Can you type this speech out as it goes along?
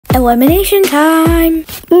Elimination time!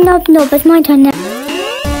 No, it's my turn now.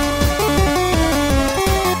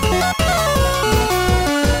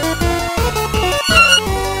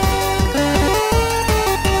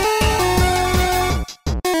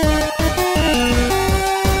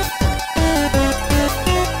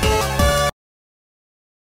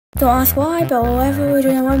 Don't ask why, but whenever we're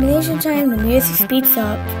doing elimination time, the music speeds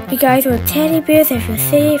up. You guys will teddy bears if you're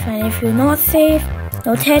safe, and if you're not safe,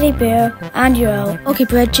 no teddy bear, and you're out. Okay,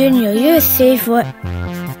 Brett Jr., you're safe with...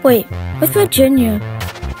 Wait, what's Brett Jr.?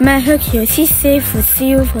 Matt Hook here, he's safe with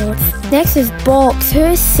 0 votes. Next is Box,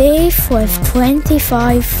 who's safe with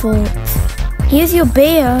 25 votes. Here's your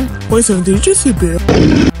bear. Wait, so did you say bear?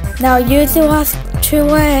 Now you're the last 2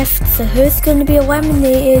 left, so who's gonna be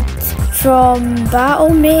eliminated from Battle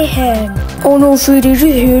Mayhem? Oh no, Free, did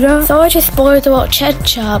you hear that? Sorry to spoil a lot of chit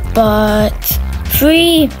chat, but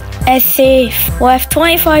Free is safe with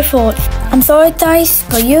 25 votes. I'm sorry, Dice,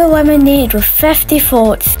 but you're eliminated with 50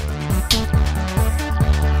 votes.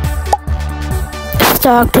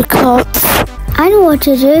 Start the cups. I know what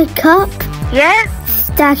to do, Cup. Yeah?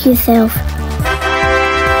 Stack yourself.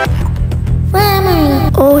 Where am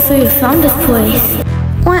I? Oh, so you found this place.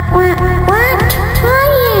 What? Who are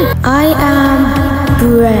you? I am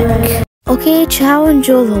Brick. Okay, challenge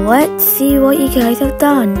over. Let's see what you guys have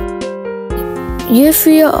done. You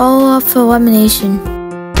 3 are all up for elimination.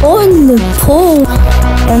 On the poll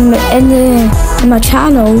in my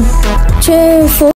channel, 2, 4.